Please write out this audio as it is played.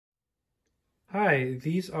Hi,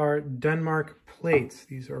 these are Denmark plates.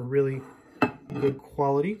 These are really good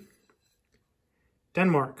quality.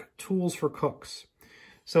 Denmark, tools for cooks.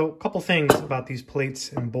 So a couple things about these plates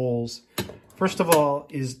and bowls. First of all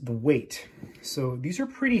is the weight. So these are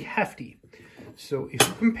pretty hefty. So if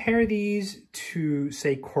you compare these to,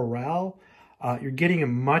 say, Corelle, you're getting a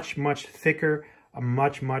much thicker, a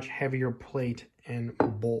much heavier plate and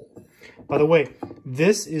bowl. By the way,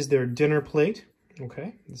 this is their dinner plate.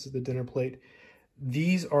 Okay, this is the dinner plate.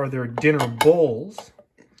 These are their dinner bowls,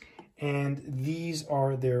 and these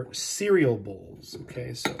are their cereal bowls.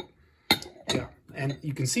 Okay, so yeah, and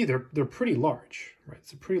you can see they're pretty large, right?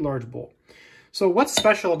 It's a pretty large bowl. So what's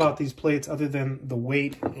special about these plates other than the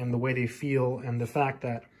weight and the way they feel and the fact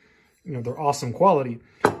that, you know, they're awesome quality?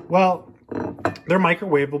 Well, they're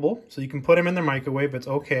microwavable, so you can put them in the microwave. It's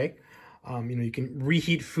okay. You know, you can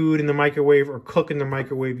reheat food in the microwave or cook in the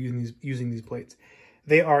microwave using these plates.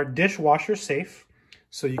 They are dishwasher safe,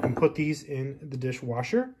 so you can put these in the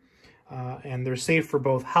dishwasher, and they're safe for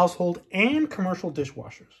both household and commercial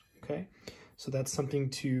dishwashers. Okay, so that's something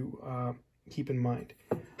to keep in mind.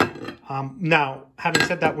 Now, having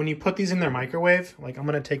said that, when you put these in their microwave, like I'm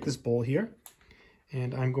going to take this bowl here,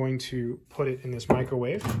 and I'm going to put it in this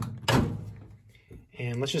microwave.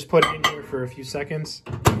 And let's just put it in here for a few seconds.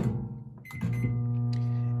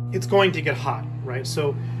 It's going to get hot, right?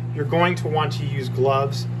 So you're going to want to use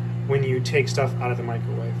gloves when you take stuff out of the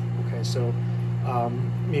microwave. Okay, so I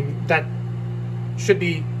mean, that should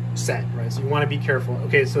be said, right? So you want to be careful.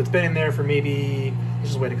 Okay, so it's been in there for maybe, let's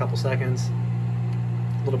just wait a couple seconds,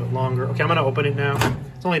 a little bit longer. Okay, I'm gonna open it now.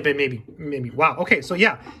 It's only been maybe, wow. Okay, so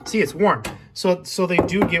yeah, see, it's warm. So they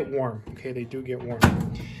do get warm. Okay, they do get warm.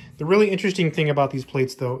 The really interesting thing about these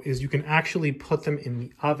plates, though, is you can actually put them in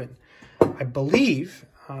the oven. I believe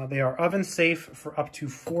they are oven safe for up to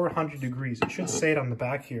 400 degrees. It should say it on the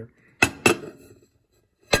back here.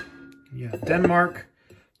 Yeah, Denmark,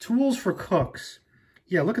 tools for cooks.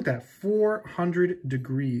 Yeah, look at that, 400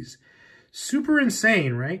 degrees. Super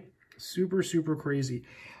insane, right? Super crazy.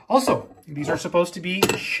 Also, these are supposed to be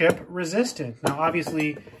chip resistant. Now,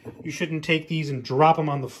 obviously, you shouldn't take these and drop them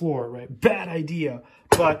on the floor, right? Bad idea,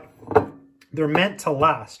 but they're meant to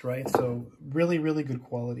last, right? So really good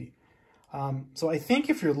quality. So I think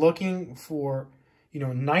if you're looking for, you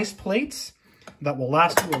know, nice plates that will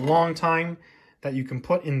last you a long time, that you can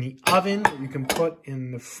put in the oven, that you can put in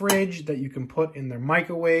the fridge, that you can put in the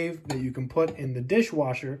microwave, that you can put in the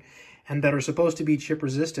dishwasher, and that are supposed to be chip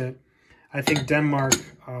resistant, I think Denmark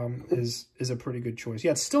is a pretty good choice.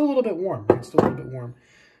 Yeah, it's still a little bit warm. Right? It's still a little bit warm.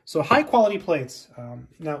 So high quality plates.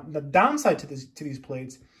 Now the downside to these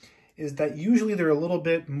plates is that usually they're a little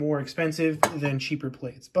bit more expensive than cheaper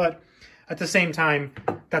plates. But at the same time,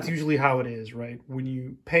 that's usually how it is, right? When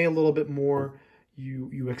you pay a little bit more,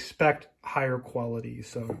 you expect higher quality.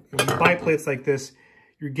 So when you buy plates like this,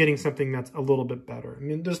 you're getting something that's a little bit better. I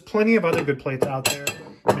mean, there's plenty of other good plates out there.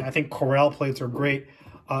 I mean, I think Corelle plates are great.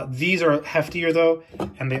 These are heftier, though,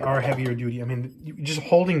 and they are heavier duty. I mean, just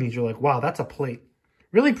holding these, you're like, wow, that's a plate.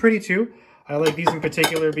 Really pretty, too. I like these in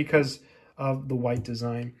particular because of the white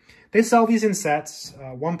design. They sell these in sets.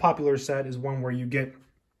 One popular set is one where you get,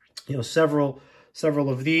 you know, several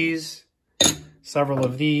of these, several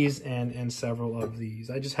of these, and several of these.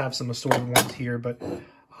 I just have some assorted ones here, but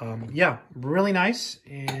yeah, really nice,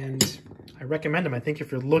 and I recommend them. I think if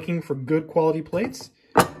you're looking for good quality plates,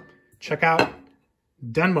 check out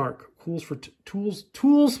Denmark, tools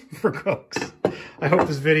for cooks. I hope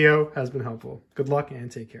this video has been helpful. Good luck and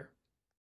take care.